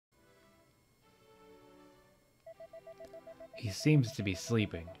He seems to be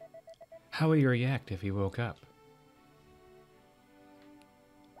sleeping. How will you react if he woke up?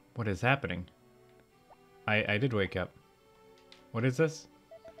 What is happening? I did wake up. What is this?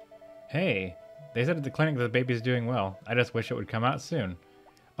 Hey, they said at the clinic that the baby's doing well. I just wish it would come out soon.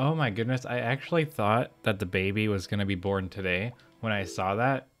 Oh my goodness, I actually thought that the baby was going to be born today when I saw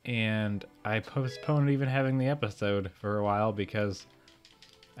that, and I postponed even having the episode for a while because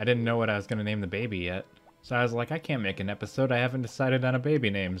I didn't know what I was going to name the baby yet. So I was like, I can't make an episode. I haven't decided on a baby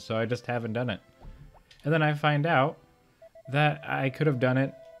name, so I just haven't done it. And then I find out that I could have done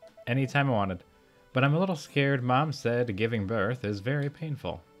it anytime I wanted. But I'm a little scared. Mom said giving birth is very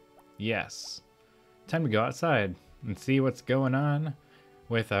painful. Yes. Time to go outside and see what's going on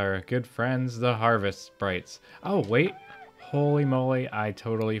with our good friends, the Harvest Sprites. Oh, wait. Holy moly, I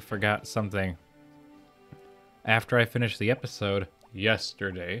totally forgot something. After I finished the episode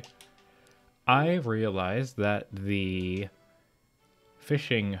yesterday, I realized that the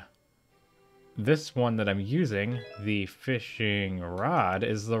fishing, this one that I'm using, the fishing rod,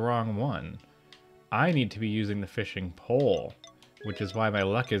 is the wrong one. I need to be using the fishing pole, which is why my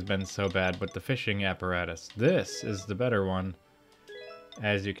luck has been so bad with the fishing apparatus. This is the better one.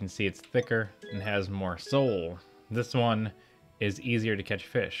 As you can see, it's thicker and has more soul. This one is easier to catch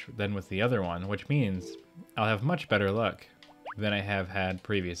fish than with the other one, which means I'll have much better luck than I have had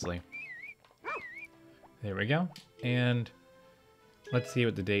previously. There we go. And let's see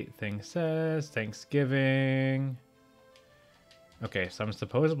what the date thing says. Thanksgiving. Okay, so I'm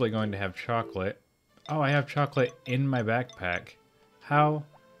supposedly going to have chocolate. Oh, I have chocolate in my backpack. How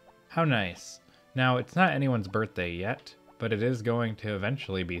nice. Now, it's not anyone's birthday yet, but it is going to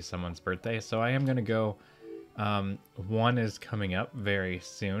eventually be someone's birthday, so I am going to go. One is coming up very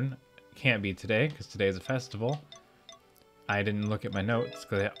soon. Can't be today, because today is a festival. I didn't look at my notes,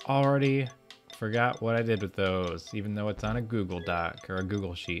 because I already forgot what I did with those, even though it's on a Google Doc or a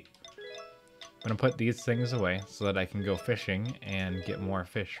Google Sheet. I'm going to put these things away so that I can go fishing and get more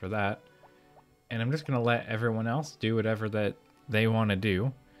fish for that. And I'm just going to let everyone else do whatever that they want to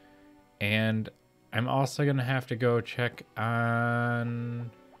do. And I'm also going to have to go check on...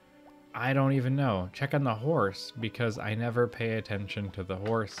 I don't even know. Check on the horse, because I never pay attention to the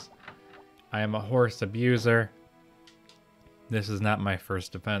horse. I am a horse abuser. This is not my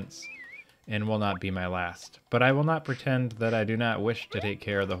first offense, and will not be my last. But I will not pretend that I do not wish to take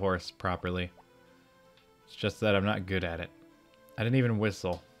care of the horse properly. It's just that I'm not good at it. I didn't even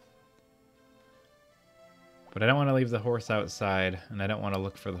whistle. But I don't want to leave the horse outside, and I don't want to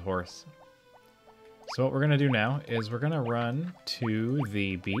look for the horse. So what we're going to do now is we're going to run to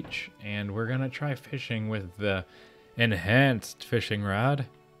the beach, and we're going to try fishing with the enhanced fishing rod.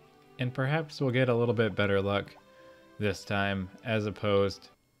 And perhaps we'll get a little bit better luck this time, as opposed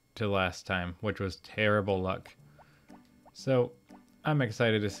to last time, which was terrible luck. So I'm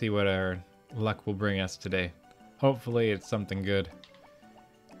excited to see what our luck will bring us today. Hopefully it's something good,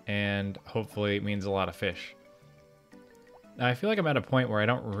 and hopefully it means a lot of fish. Now, I feel like I'm at a point where I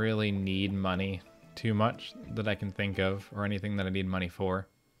don't really need money too much that I can think of, or anything that I need money for.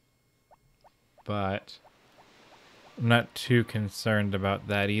 But I'm not too concerned about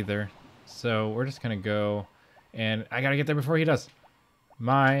that either. So we're just gonna go, and I gotta get there before he does.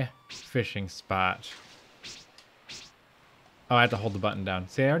 My fishing spot. Oh, I have to hold the button down.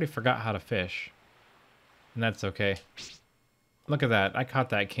 See, I already forgot how to fish. And that's okay. Look at that. I caught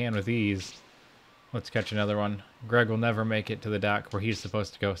that can with ease. Let's catch another one. Greg will never make it to the dock where he's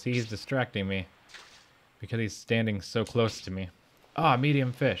supposed to go. See, he's distracting me because he's standing so close to me. Ah,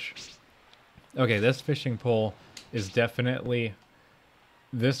 medium fish. Okay, this fishing pole is definitely...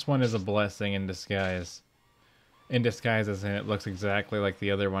 This one is a blessing in disguise. In disguise as in it looks exactly like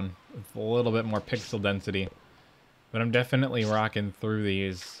the other one, with a little bit more pixel density. But I'm definitely rocking through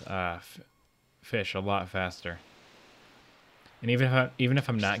these fish a lot faster. And even if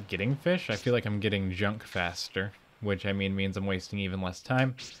I'm not getting fish, I feel like I'm getting junk faster, which I mean means I'm wasting even less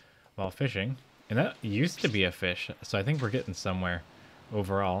time while fishing. And that used to be a fish, so I think we're getting somewhere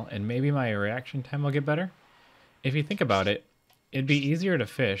overall. And maybe my reaction time will get better. If you think about it, it'd be easier to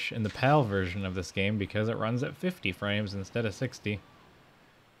fish in the PAL version of this game because it runs at 50 frames instead of 60.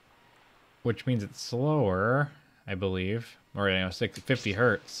 Which means it's slower, I believe. Or, 50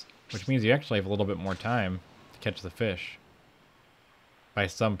 hertz. Which means you actually have a little bit more time to catch the fish. By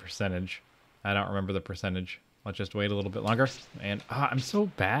some percentage. I don't remember the percentage. Let's just wait a little bit longer. And, I'm so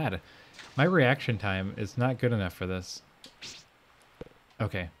bad. My reaction time is not good enough for this.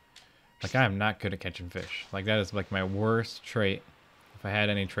 Okay. Like, I am not good at catching fish. Like, that is, like, my worst trait. If I had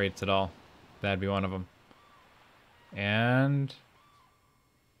any traits at all, that'd be one of them. And...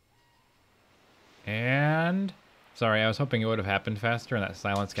 Sorry, I was hoping it would have happened faster and that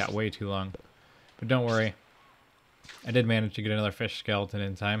silence got way too long. But don't worry. I did manage to get another fish skeleton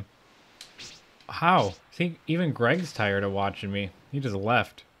in time. How? See, even Greg's tired of watching me. He just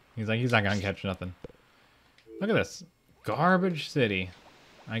left. He's like, he's not gonna catch nothing. Look at this. Garbage city.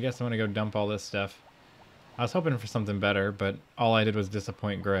 I guess I'm gonna go dump all this stuff. I was hoping for something better, but all I did was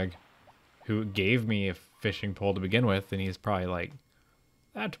disappoint Greg, who gave me a fishing pole to begin with, and he's probably like,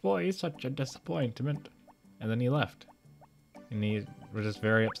 that boy is such a disappointment. And then he left. And he was just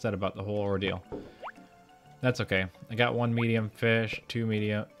very upset about the whole ordeal. That's okay. I got 1 medium fish, 2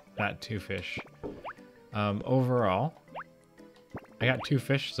 medium, not 2 fish. Overall, I got 2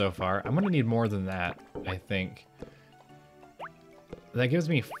 fish so far. I'm gonna need more than that, I think. That gives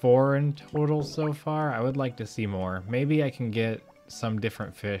me 4 in total so far. I would like to see more. Maybe I can get some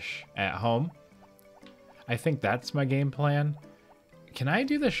different fish at home. I think that's my game plan. Can I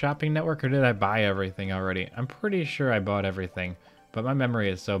do the shopping network or did I buy everything already? I'm pretty sure I bought everything, but my memory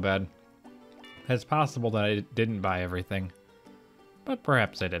is so bad. It's possible that I didn't buy everything, but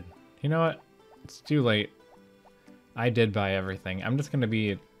perhaps I did. You know what? It's too late. I did buy everything. I'm just going to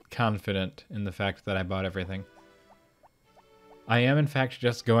be confident in the fact that I bought everything. I am, in fact,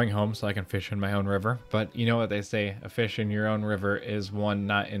 just going home so I can fish in my own river, but you know what they say, a fish in your own river is one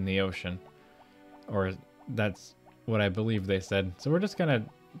not in the ocean. Or that's what I believe they said. So we're just going to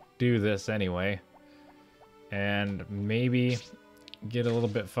do this anyway, and maybe get a little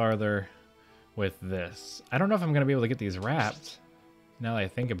bit farther with this. I don't know if I'm going to be able to get these wrapped, now that I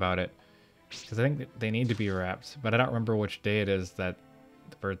think about it, because I think that they need to be wrapped, but I don't remember which day it is that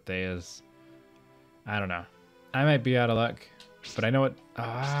the birthday is. I don't know. I might be out of luck, but I know what.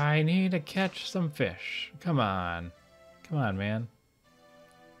 I need to catch some fish. Come on. Come on, man.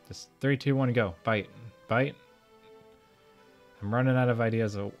 Just 3, 2, 1, go. Bite. Bite. I'm running out of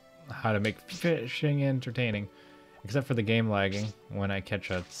ideas of how to make fishing entertaining, except for the game lagging when I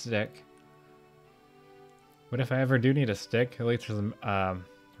catch a stick. But if I ever do need a stick, at least there's a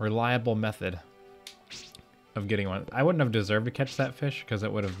reliable method of getting one. I wouldn't have deserved to catch that fish because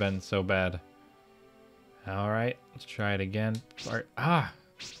it would have been so bad. All right, let's try it again.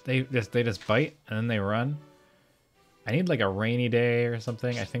 They just bite and then they run. I need like a rainy day or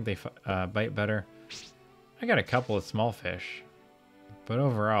something. I think they bite better. I got a couple of small fish, but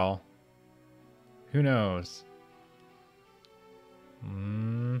overall, who knows?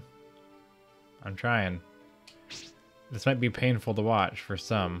 I'm trying. This might be painful to watch for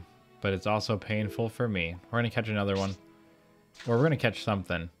some, but it's also painful for me. We're going to catch another one. Or we're going to catch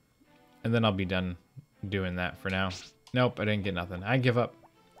something. And then I'll be done doing that for now. Nope, I didn't get nothing. I give up.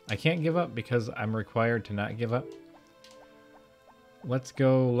 I can't give up because I'm required to not give up. Let's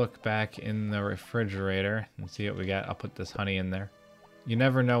go look back in the refrigerator and see what we got. I'll put this honey in there. You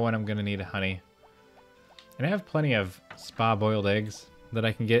never know when I'm going to need honey. And I have plenty of spa boiled eggs that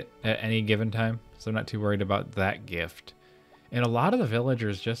I can get at any given time, so I'm not too worried about that gift. And a lot of the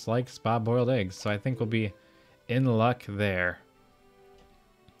villagers just like spa boiled eggs, so I think we'll be in luck there.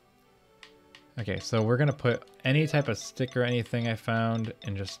 Okay, so we're gonna put any type of stick or anything I found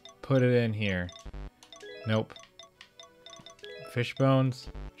and just put it in here. Nope. Fish bones,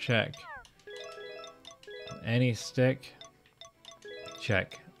 check. Any stick,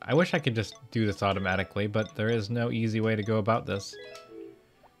 check. I wish I could just do this automatically, but there is no easy way to go about this.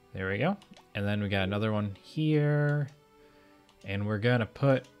 There we go. And then we got another one here. And we're gonna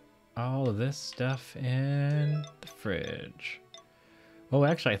put all of this stuff in the fridge. Well,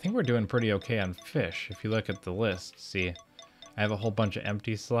 actually, I think we're doing pretty okay on fish. If you look at the list, see, I have a whole bunch of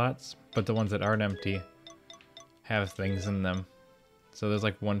empty slots, but the ones that aren't empty have things in them. So there's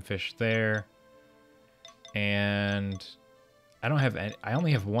like 1 fish there. And I don't have any, I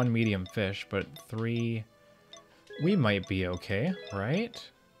only have 1 medium fish, but 3, we might be okay, right?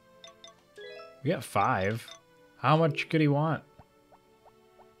 We got 5. How much could he want?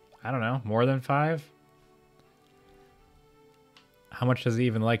 I don't know, more than 5? How much does he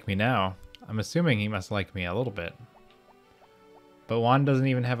even like me now? I'm assuming he must like me a little bit. But Juan doesn't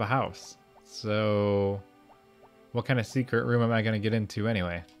even have a house. So what kind of secret room am I going to get into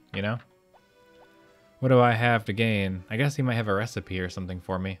anyway, you know? What do I have to gain? I guess he might have a recipe or something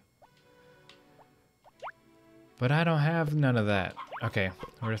for me. But I don't have none of that. Okay,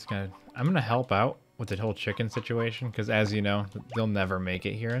 we're just gonna... I'm gonna help out with the whole chicken situation, because as you know, they'll never make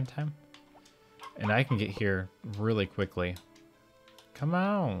it here in time. And I can get here really quickly. Come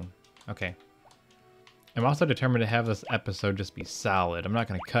on. Okay. I'm also determined to have this episode just be solid. I'm not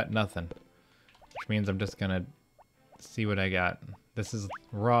gonna cut nothing. Which means I'm just gonna see what I got. This is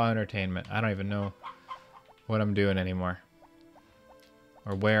raw entertainment. I don't even know what I'm doing anymore.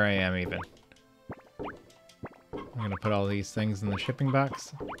 Or where I am even. I'm gonna put all these things in the shipping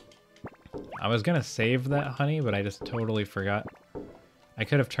box. I was gonna save that honey, but I just totally forgot. I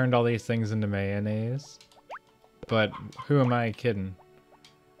could have turned all these things into mayonnaise, but who am I kidding?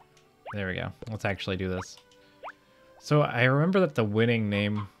 There we go. Let's actually do this. So I remember that the winning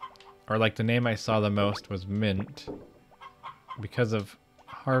name, or like the name I saw the most, was Mint. Because of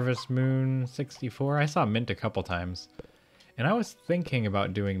Harvest Moon 64. I saw Mint a couple times. And I was thinking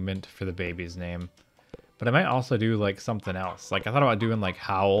about doing Mint for the baby's name. But I might also do like something else. Like I thought about doing like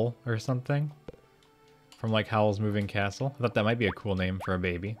Howl or something. From like Howl's Moving Castle. I thought that might be a cool name for a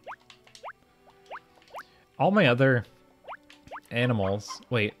baby. All my other animals...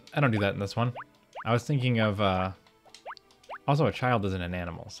 Wait, I don't do that in this one. I was thinking of... Also, a child isn't an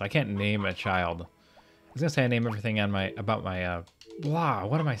animal, so I can't name a child. I was gonna say I name everything on my... About my... Blah,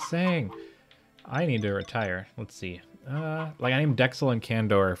 what am I saying? I need to retire. Let's see. Like I named Dexel and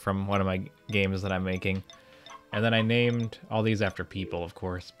Candor from one of my games that I'm making. And then I named all these after people, of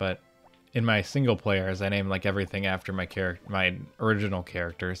course, but in my single players, I named like everything after my original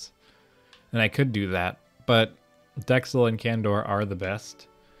characters. And I could do that, but Dexel and Candor are the best.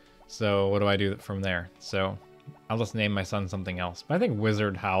 So what do I do from there? So I'll just name my son something else. But I think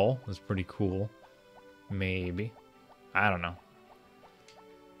Wizard Howl is pretty cool. Maybe. I don't know.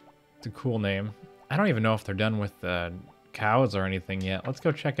 It's a cool name. I don't even know if they're done with the cows or anything yet. Let's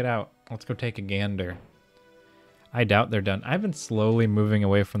go check it out. Let's go take a gander. I doubt they're done. I've been slowly moving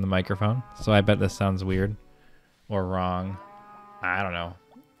away from the microphone, so I bet this sounds weird or wrong. I don't know.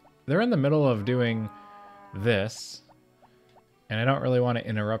 They're in the middle of doing this, and I don't really want to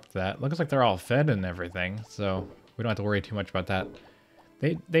interrupt that. Looks like they're all fed and everything, so we don't have to worry too much about that.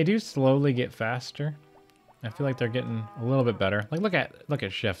 They do slowly get faster. I feel like they're getting a little bit better. Like look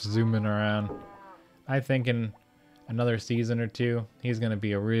at Chef zooming around. I think in another season or two, he's gonna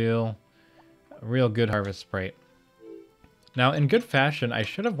be a real good Harvest Sprite. Now, in good fashion, I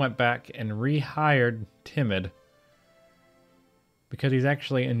should have went back and rehired Timid because he's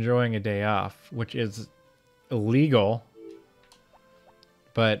actually enjoying a day off, which is illegal.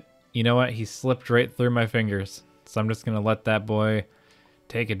 But you know what? He slipped right through my fingers, so I'm just gonna let that boy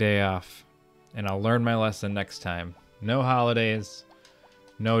take a day off. And I'll learn my lesson next time. No holidays,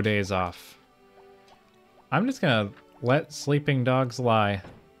 no days off. I'm just gonna let sleeping dogs lie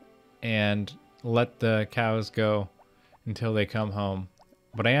and let the cows go until they come home.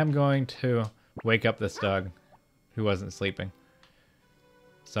 But I am going to wake up this dog who wasn't sleeping.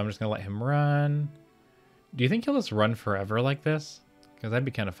 So I'm just gonna let him run. Do you think he'll just run forever like this? Because that'd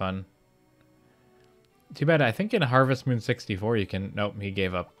be kind of fun. Too bad, I think in Harvest Moon 64 you can... Nope, he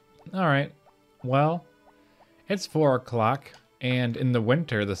gave up. Alright. Well, it's 4 o'clock, and in the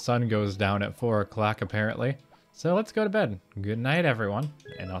winter, the sun goes down at 4 o'clock, apparently. So let's go to bed. Good night, everyone,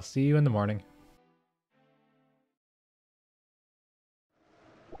 and I'll see you in the morning.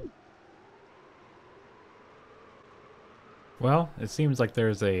 Well, it seems like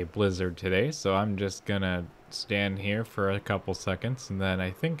there's a blizzard today, so I'm just gonna stand here for a couple seconds, and then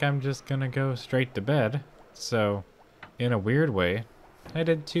I think I'm just gonna go straight to bed. So, in a weird way, I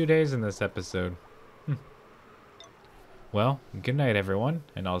did 2 days in this episode. Well, good night everyone,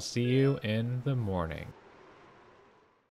 and I'll see you in the morning.